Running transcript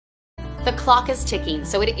The clock is ticking,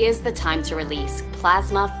 so it is the time to release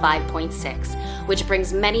Plasma 5.6, which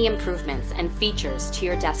brings many improvements and features to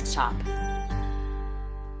your desktop.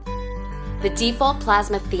 The default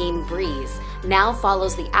Plasma theme, Breeze, now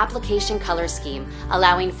follows the application color scheme,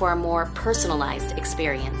 allowing for a more personalized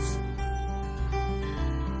experience.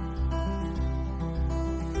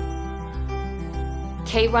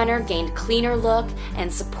 KRunner gained cleaner look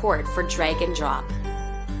and support for drag and drop.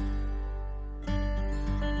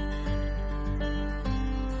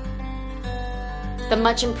 The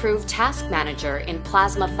much improved Task Manager in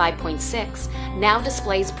Plasma 5.6 now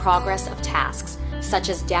displays progress of tasks, such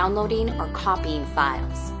as downloading or copying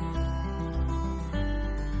files.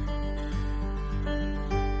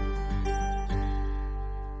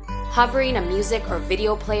 Hovering a music or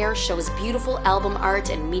video player shows beautiful album art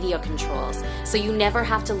and media controls, so you never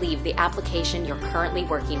have to leave the application you're currently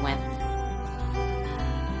working with.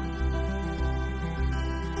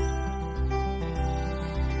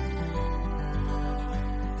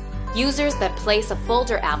 Users that place a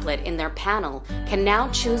folder applet in their panel can now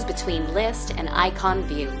choose between list and icon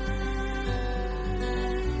view.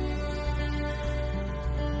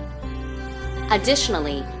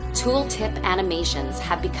 Additionally, tooltip animations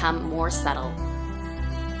have become more subtle.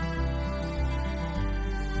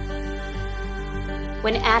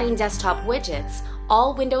 When adding desktop widgets,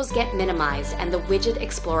 all windows get minimized and the Widget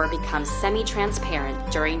Explorer becomes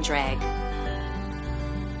semi-transparent during drag.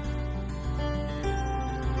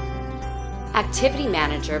 Activity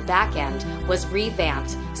Manager backend was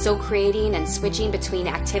revamped, so creating and switching between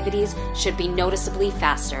activities should be noticeably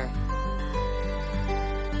faster.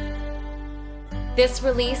 This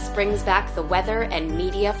release brings back the Weather and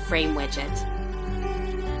Media Frame widget.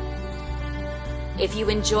 If you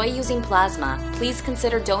enjoy using Plasma, please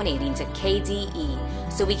consider donating to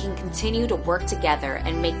KDE so we can continue to work together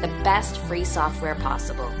and make the best free software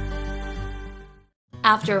possible.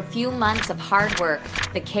 After a few months of hard work,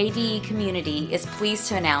 the KDE community is pleased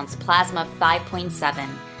to announce Plasma 5.7,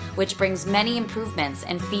 which brings many improvements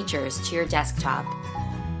and features to your desktop.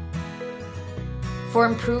 For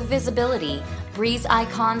improved visibility, Breeze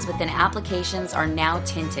icons within applications are now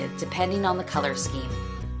tinted depending on the color scheme.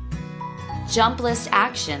 Jump list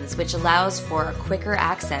actions, which allows for a quicker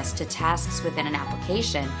access to tasks within an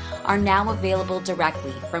application, are now available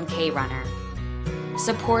directly from KRunner.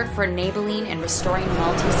 Support for enabling and restoring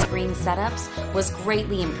multi-screen setups was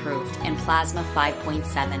greatly improved in Plasma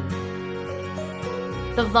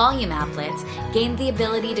 5.7. The Volume applet gained the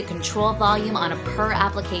ability to control volume on a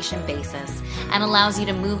per-application basis and allows you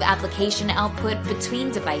to move application output between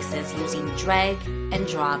devices using drag and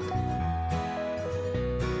drop.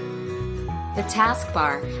 The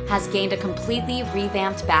taskbar has gained a completely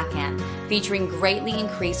revamped backend featuring greatly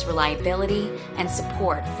increased reliability and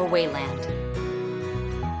support for Wayland.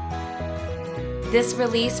 This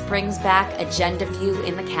release brings back Agenda View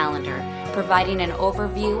in the calendar, providing an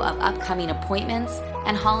overview of upcoming appointments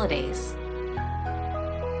and holidays.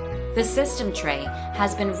 The system tray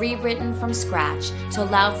has been rewritten from scratch to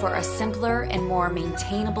allow for a simpler and more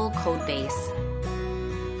maintainable code base.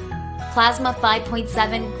 Plasma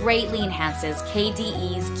 5.7 greatly enhances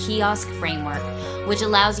KDE's kiosk framework, which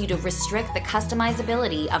allows you to restrict the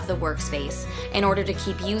customizability of the workspace in order to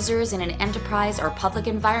keep users in an enterprise or public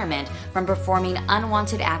environment from performing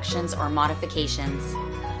unwanted actions or modifications.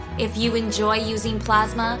 If you enjoy using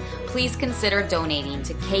Plasma, please consider donating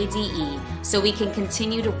to KDE so we can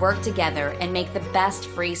continue to work together and make the best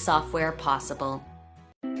free software possible.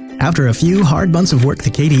 After a few hard months of work,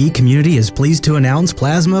 the KDE community is pleased to announce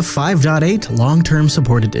Plasma 5.8 Long-Term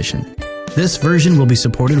Support Edition. This version will be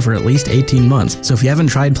supported for at least 18 months, so if you haven't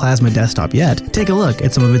tried Plasma Desktop yet, take a look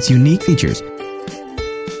at some of its unique features.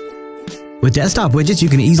 With desktop widgets, you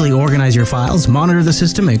can easily organize your files, monitor the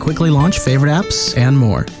system, and quickly launch favorite apps, and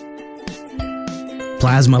more.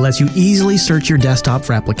 Plasma lets you easily search your desktop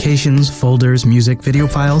for applications, folders, music, video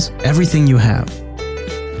files, everything you have.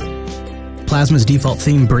 Plasma's default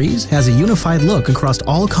theme, Breeze, has a unified look across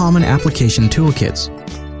all common application toolkits.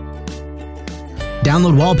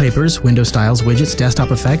 Download wallpapers, window styles, widgets,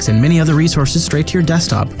 desktop effects, and many other resources straight to your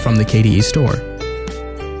desktop from the KDE store.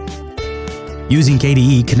 Using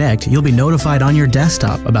KDE Connect, you'll be notified on your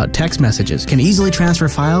desktop about text messages, can easily transfer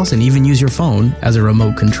files, and even use your phone as a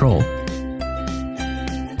remote control.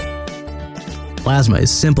 Plasma is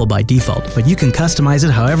simple by default, but you can customize it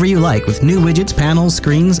however you like with new widgets, panels,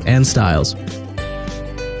 screens, and styles.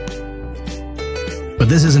 But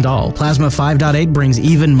this isn't all. Plasma 5.8 brings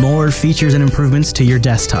even more features and improvements to your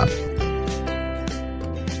desktop.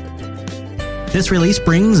 This release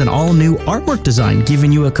brings an all-new artwork design,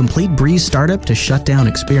 giving you a complete Breeze startup to shutdown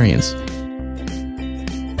experience.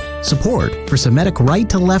 Support for Semitic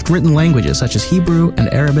right-to-left written languages such as Hebrew and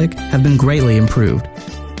Arabic have been greatly improved.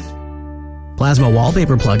 Plasma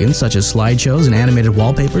wallpaper plugins such as slideshows and animated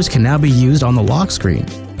wallpapers can now be used on the lock screen.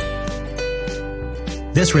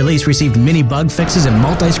 This release received many bug fixes and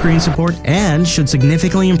multi-screen support and should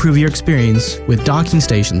significantly improve your experience with docking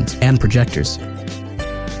stations and projectors.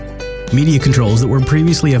 Media controls that were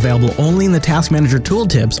previously available only in the Task Manager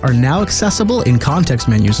tooltips are now accessible in context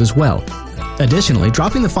menus as well. Additionally,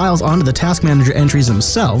 dropping the files onto the Task Manager entries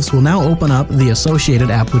themselves will now open up the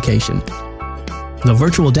associated application. The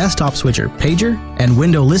virtual desktop switcher, pager, and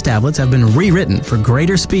window list tablets have been rewritten for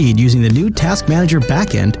greater speed using the new Task Manager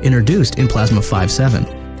backend introduced in Plasma 5.7.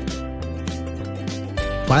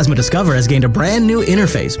 Plasma Discover has gained a brand new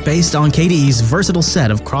interface based on KDE's versatile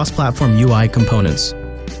set of cross-platform UI components.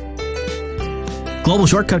 Global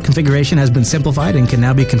shortcut configuration has been simplified and can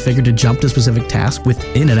now be configured to jump to specific tasks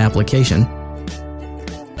within an application.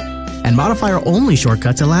 And modifier-only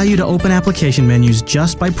shortcuts allow you to open application menus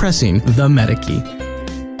just by pressing the meta key.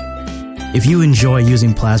 If you enjoy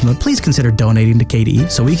using Plasma, please consider donating to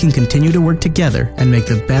KDE so we can continue to work together and make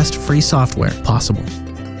the best free software possible.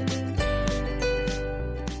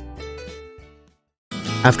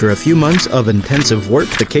 After a few months of intensive work,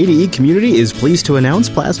 the KDE community is pleased to announce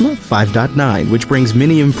Plasma 5.9, which brings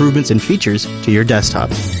many improvements and features to your desktop.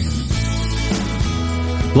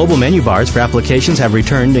 Global menu bars for applications have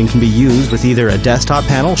returned and can be used with either a desktop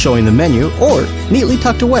panel showing the menu or neatly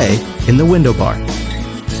tucked away in the window bar.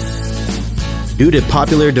 Due to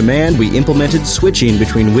popular demand, we implemented switching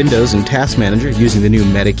between Windows and Task Manager using the new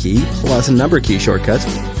meta key plus number key shortcuts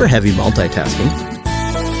for heavy multitasking.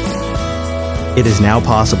 It is now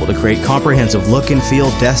possible to create comprehensive look and feel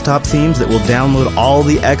desktop themes that will download all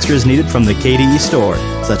the extras needed from the KDE store,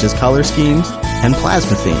 such as color schemes and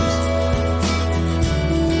Plasma themes.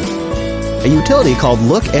 A utility called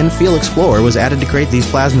Look and Feel Explorer was added to create these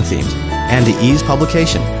Plasma themes and to ease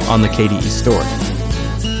publication on the KDE store.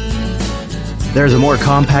 There's a more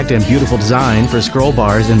compact and beautiful design for scroll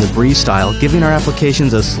bars in the Breeze style, giving our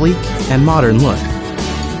applications a sleek and modern look.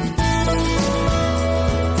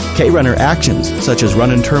 KRunner actions, such as run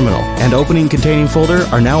in terminal and opening containing folder,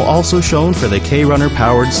 are now also shown for the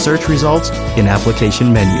KRunner-powered search results in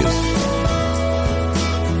application menus.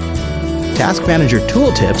 Task Manager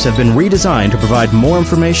tooltips have been redesigned to provide more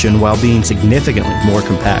information while being significantly more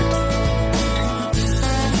compact.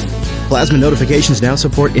 Plasma notifications now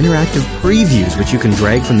support interactive previews, which you can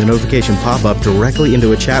drag from the notification pop-up directly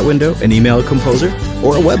into a chat window, an email composer,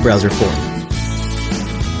 or a web browser form.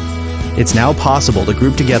 It's now possible to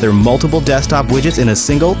group together multiple desktop widgets in a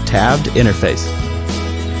single tabbed interface.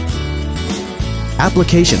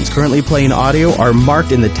 Applications currently playing audio are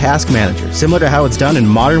marked in the Task Manager, similar to how it's done in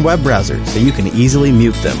modern web browsers, so you can easily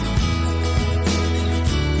mute them.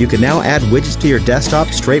 You can now add widgets to your desktop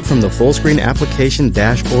straight from the full-screen application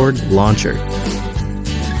dashboard launcher.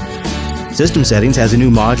 System Settings has a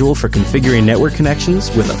new module for configuring network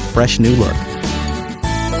connections with a fresh new look.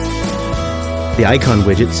 The icon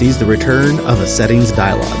widget sees the return of a settings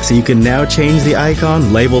dialog, so you can now change the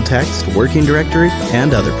icon, label text, working directory,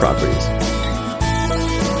 and other properties.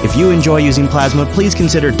 If you enjoy using Plasma, please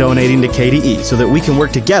consider donating to KDE so that we can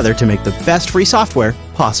work together to make the best free software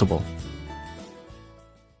possible.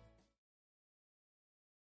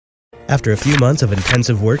 After a few months of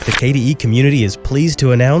intensive work, the KDE community is pleased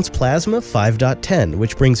to announce Plasma 5.10,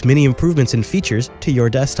 which brings many improvements and features to your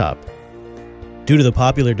desktop. Due to the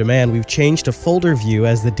popular demand, we've changed to folder view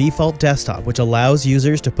as the default desktop, which allows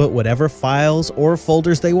users to put whatever files or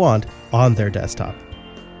folders they want on their desktop.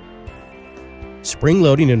 Spring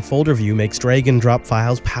loading in folder view makes drag and drop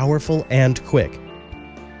files powerful and quick.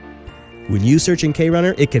 When you search in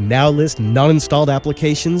KRunner, it can now list non-installed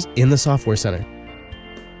applications in the Software Center.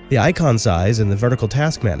 The icon size in the Vertical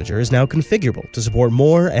Task Manager is now configurable to support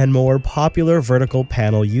more and more popular vertical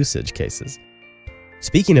panel usage cases.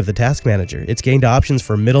 Speaking of the Task Manager, it's gained options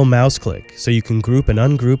for middle mouse click, so you can group and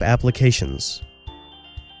ungroup applications.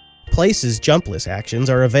 Places jump list actions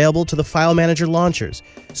are available to the File Manager launchers,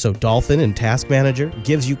 so Dolphin in Task Manager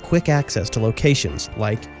gives you quick access to locations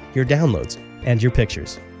like your downloads and your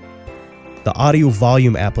pictures. The Audio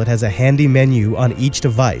Volume applet has a handy menu on each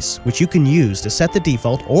device, which you can use to set the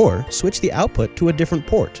default or switch the output to a different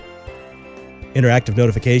port. Interactive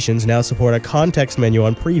notifications now support a context menu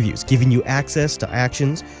on previews, giving you access to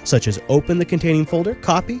actions such as open the containing folder,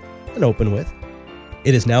 copy, and open with.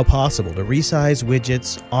 It is now possible to resize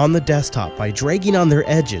widgets on the desktop by dragging on their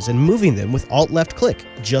edges and moving them with Alt-left click,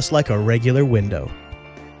 just like a regular window.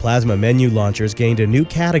 Plasma menu launchers gained a new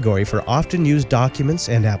category for often used documents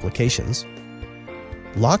and applications.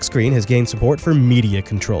 Lock screen has gained support for media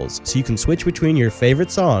controls, so you can switch between your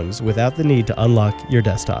favorite songs without the need to unlock your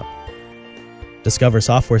desktop. Discover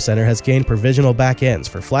Software Center has gained provisional backends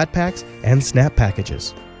for Flatpaks and Snap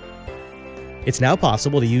packages. It's now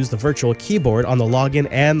possible to use the virtual keyboard on the login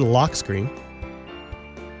and lock screen.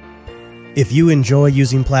 If you enjoy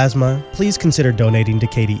using Plasma, please consider donating to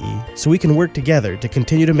KDE so we can work together to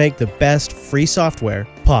continue to make the best free software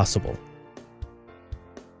possible.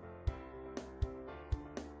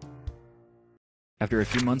 After a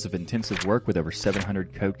few months of intensive work with over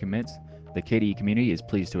 700 code commits, the KDE community is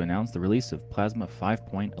pleased to announce the release of Plasma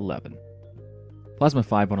 5.11. Plasma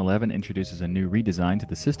 5.11 introduces a new redesign to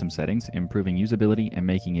the system settings, improving usability and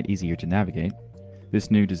making it easier to navigate.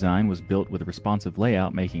 This new design was built with a responsive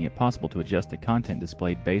layout, making it possible to adjust the content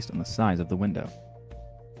displayed based on the size of the window.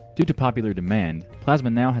 Due to popular demand,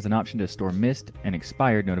 Plasma now has an option to store missed and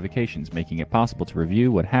expired notifications, making it possible to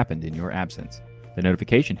review what happened in your absence. The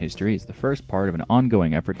notification history is the first part of an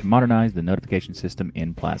ongoing effort to modernize the notification system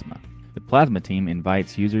in Plasma. The Plasma team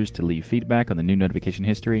invites users to leave feedback on the new notification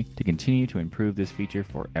history to continue to improve this feature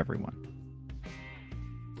for everyone.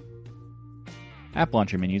 App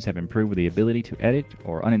launcher menus have improved with the ability to edit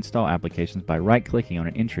or uninstall applications by right-clicking on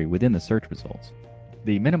an entry within the search results.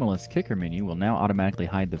 The minimalist kicker menu will now automatically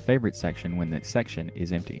hide the favorite section when the section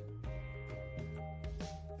is empty.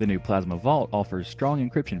 The new Plasma Vault offers strong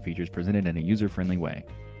encryption features presented in a user-friendly way.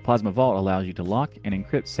 Plasma Vault allows you to lock and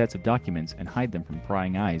encrypt sets of documents and hide them from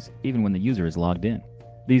prying eyes even when the user is logged in.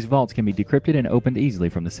 These vaults can be decrypted and opened easily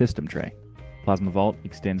from the system tray. Plasma Vault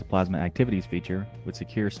extends Plasma Activities feature with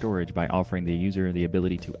secure storage by offering the user the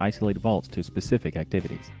ability to isolate vaults to specific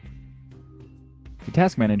activities. The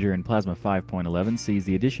Task Manager in Plasma 5.11 sees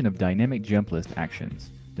the addition of dynamic jump list actions.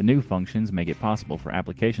 The new functions make it possible for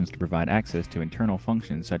applications to provide access to internal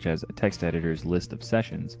functions such as a text editor's list of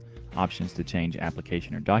sessions, options to change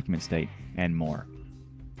application or document state, and more.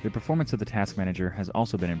 The performance of the Task Manager has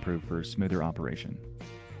also been improved for smoother operation.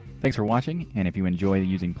 Thanks for watching, and if you enjoy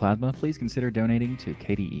using Plasma, please consider donating to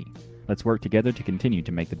KDE. Let's work together to continue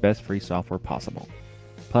to make the best free software possible.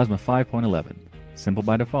 Plasma 5.11. Simple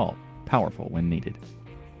by default, powerful when needed.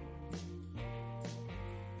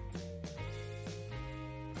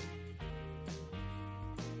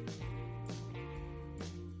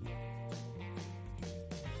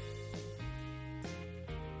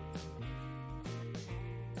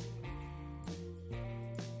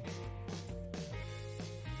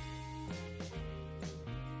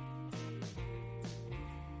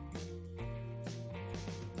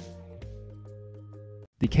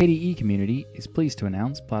 The KDE community is pleased to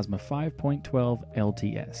announce Plasma 5.12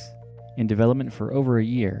 LTS. In development for over a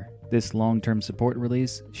year, this long-term support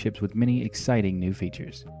release ships with many exciting new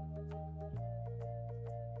features.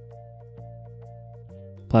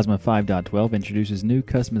 Plasma 5.12 introduces new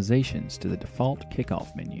customizations to the default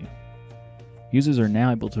kickoff menu. Users are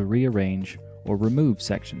now able to rearrange or remove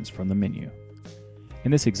sections from the menu.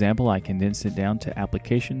 In this example, I condensed it down to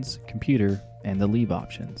Applications, Computer, and the Leave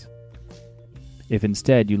options. If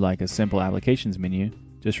instead you like a simple Applications menu,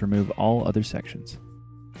 just remove all other sections.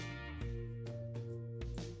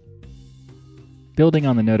 Building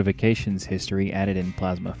on the notifications history added in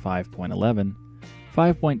Plasma 5.11,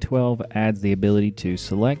 5.12 adds the ability to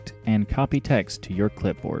select and copy text to your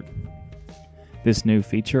clipboard. This new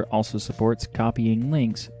feature also supports copying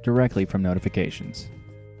links directly from notifications.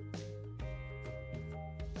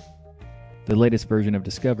 The latest version of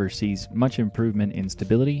Discover sees much improvement in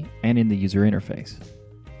stability and in the user interface.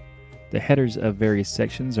 The headers of various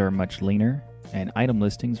sections are much leaner, and item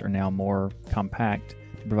listings are now more compact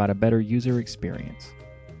to provide a better user experience.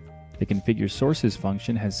 The Configure Sources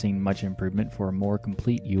function has seen much improvement for a more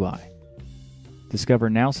complete UI. Discover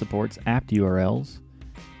now supports apt URLs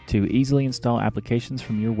to easily install applications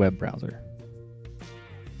from your web browser.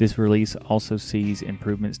 This release also sees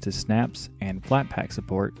improvements to snaps and Flatpak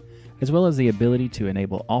support, as well as the ability to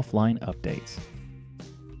enable offline updates.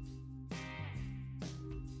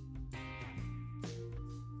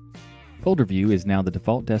 Folder View is now the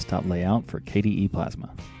default desktop layout for KDE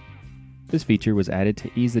Plasma. This feature was added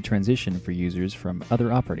to ease the transition for users from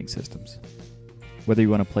other operating systems. Whether you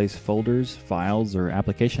want to place folders, files, or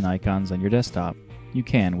application icons on your desktop, you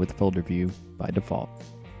can with Folder View by default.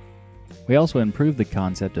 We also improved the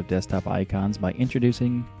concept of desktop icons by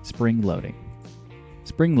introducing Spring Loading.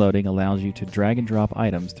 Spring Loading allows you to drag and drop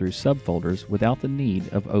items through subfolders without the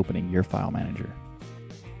need of opening your file manager.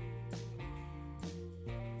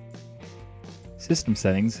 System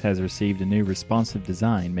Settings has received a new responsive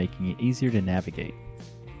design, making it easier to navigate.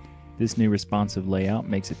 This new responsive layout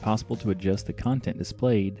makes it possible to adjust the content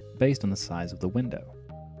displayed based on the size of the window.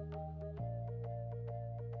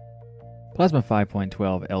 Plasma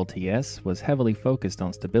 5.12 LTS was heavily focused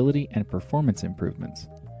on stability and performance improvements.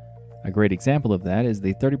 A great example of that is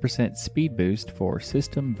the 30% speed boost for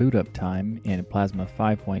system boot up time in Plasma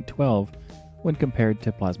 5.12 when compared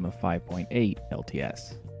to Plasma 5.8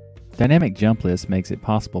 LTS. Dynamic jump list makes it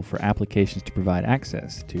possible for applications to provide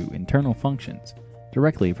access to internal functions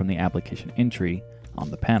directly from the application entry on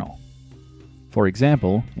the panel. For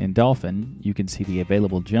example, in Dolphin, you can see the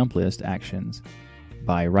available jump list actions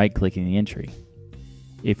by right-clicking the entry.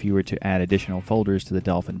 If you were to add additional folders to the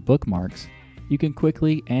Dolphin bookmarks, you can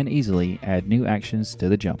quickly and easily add new actions to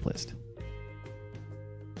the jump list.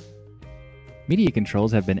 Media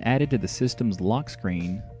controls have been added to the system's lock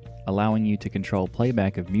screen, allowing you to control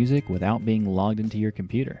playback of music without being logged into your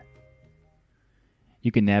computer.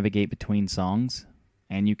 You can navigate between songs,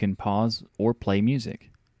 and you can pause or play music.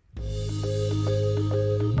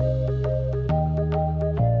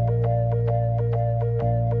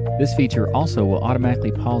 This feature also will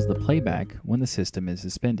automatically pause the playback when the system is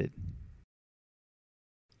suspended.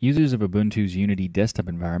 Users of Ubuntu's Unity desktop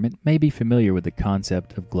environment may be familiar with the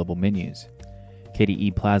concept of global menus.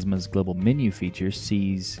 KDE Plasma's global menu feature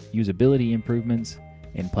sees usability improvements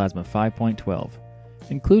in Plasma 5.12,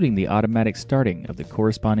 including the automatic starting of the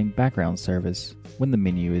corresponding background service when the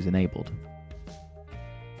menu is enabled.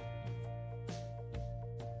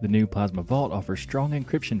 The new Plasma Vault offers strong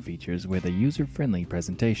encryption features with a user-friendly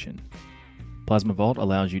presentation. Plasma Vault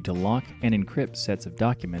allows you to lock and encrypt sets of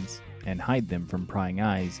documents and hide them from prying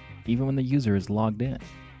eyes even when the user is logged in.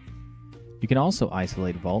 You can also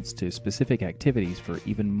isolate vaults to specific activities for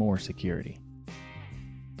even more security.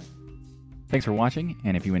 Thanks for watching,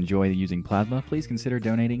 and if you enjoy using Plasma, please consider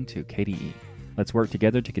donating to KDE. Let's work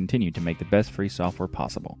together to continue to make the best free software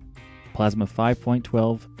possible. Plasma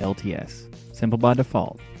 5.12 LTS. Simple by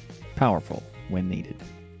default, powerful when needed.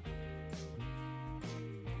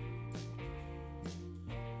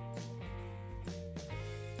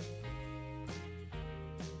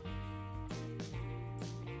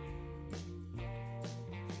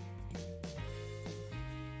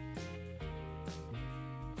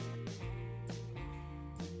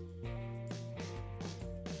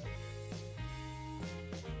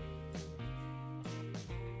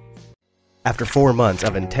 After 4 months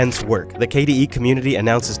of intense work, the KDE community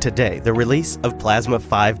announces today the release of Plasma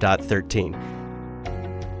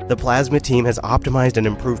 5.13. The Plasma team has optimized and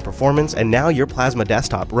improved performance, and now your Plasma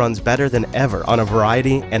desktop runs better than ever on a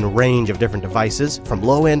variety and range of different devices, from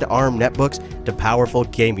low-end ARM netbooks to powerful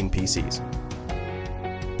gaming PCs.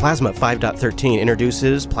 Plasma 5.13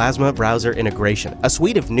 introduces Plasma Browser Integration, a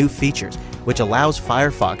suite of new features which allows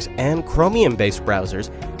Firefox and Chromium-based browsers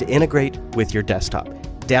to integrate with your desktop.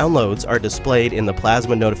 Downloads are displayed in the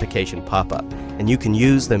Plasma notification pop-up, and you can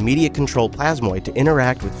use the Media Control Plasmoid to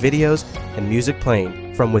interact with videos and music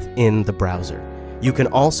playing from within the browser. You can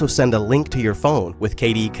also send a link to your phone with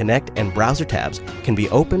KDE Connect, and browser tabs can be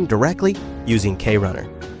opened directly using KRunner.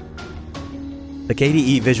 The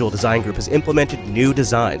KDE Visual Design Group has implemented new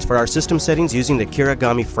designs for our system settings using the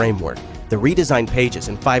Kirigami framework. The redesigned pages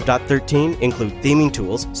in 5.13 include theming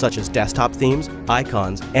tools such as desktop themes,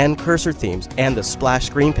 icons, and cursor themes, and the splash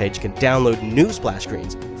screen page can download new splash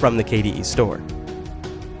screens from the KDE store.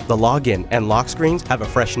 The login and lock screens have a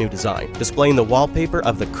fresh new design, displaying the wallpaper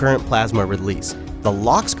of the current Plasma release. The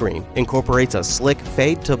lock screen incorporates a slick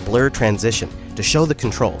fade to blur transition to show the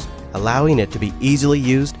controls, allowing it to be easily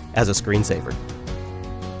used as a screensaver.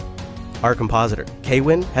 Our compositor,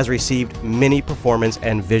 KWin, has received many performance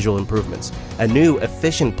and visual improvements. A new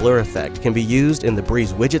efficient blur effect can be used in the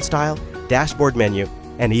Breeze widget style, dashboard menu,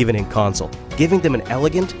 and even in console, giving them an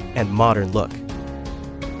elegant and modern look.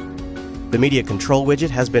 The Media Control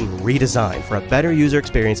widget has been redesigned for a better user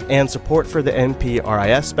experience, and support for the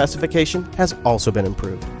NPRIS specification has also been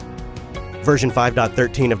improved. Version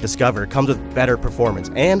 5.13 of Discover comes with better performance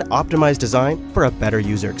and optimized design for a better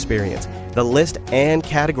user experience. The list and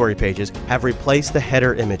category pages have replaced the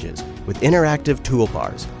header images with interactive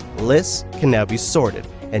toolbars. Lists can now be sorted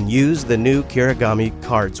and use the new Kirigami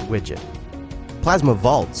Cards widget. Plasma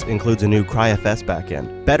Vaults includes a new CryFS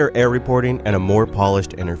backend, better error reporting, and a more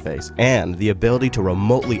polished interface, and the ability to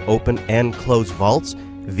remotely open and close vaults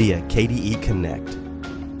via KDE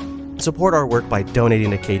Connect. Support our work by donating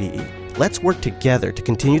to KDE. Let's work together to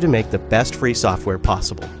continue to make the best free software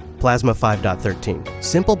possible. Plasma 5.13.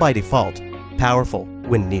 Simple by default, powerful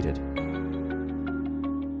when needed.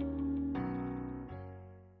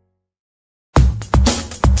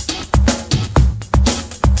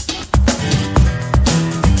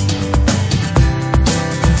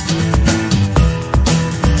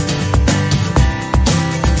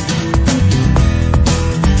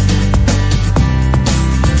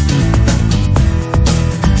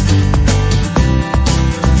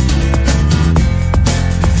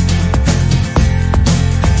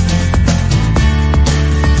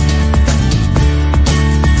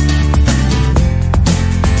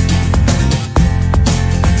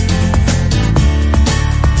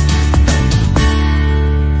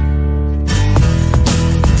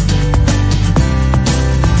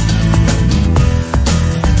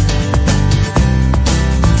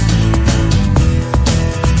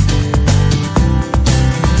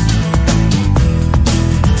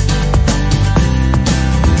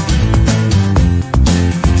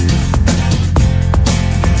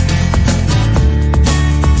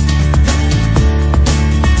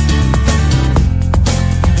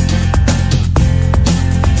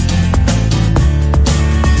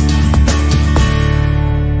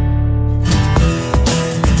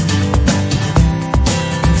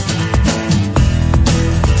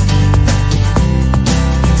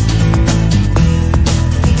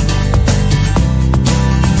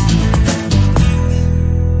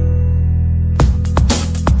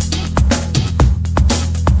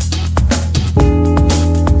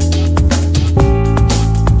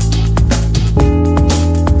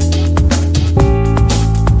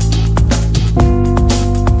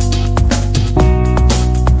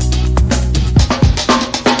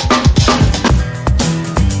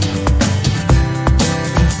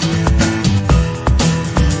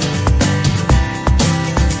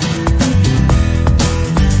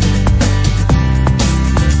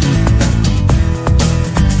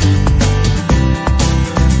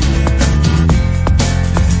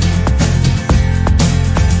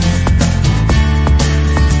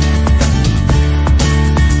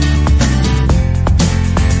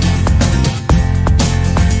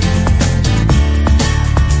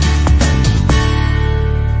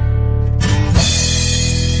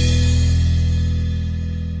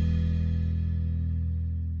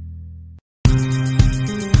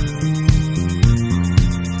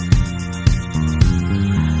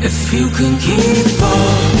 If you can keep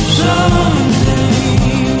up someday,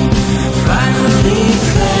 finally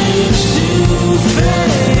face to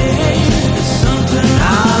face, it's something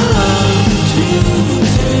I love to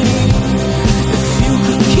take. If you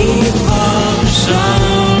can keep up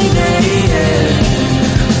someday, yeah.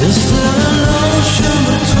 There's still an ocean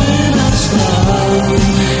between us, love.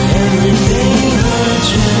 Everything hurts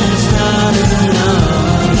when it's not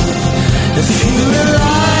enough. If you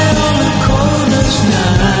rely on the coldest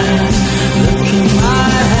night, look in my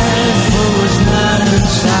head for what's not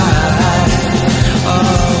inside.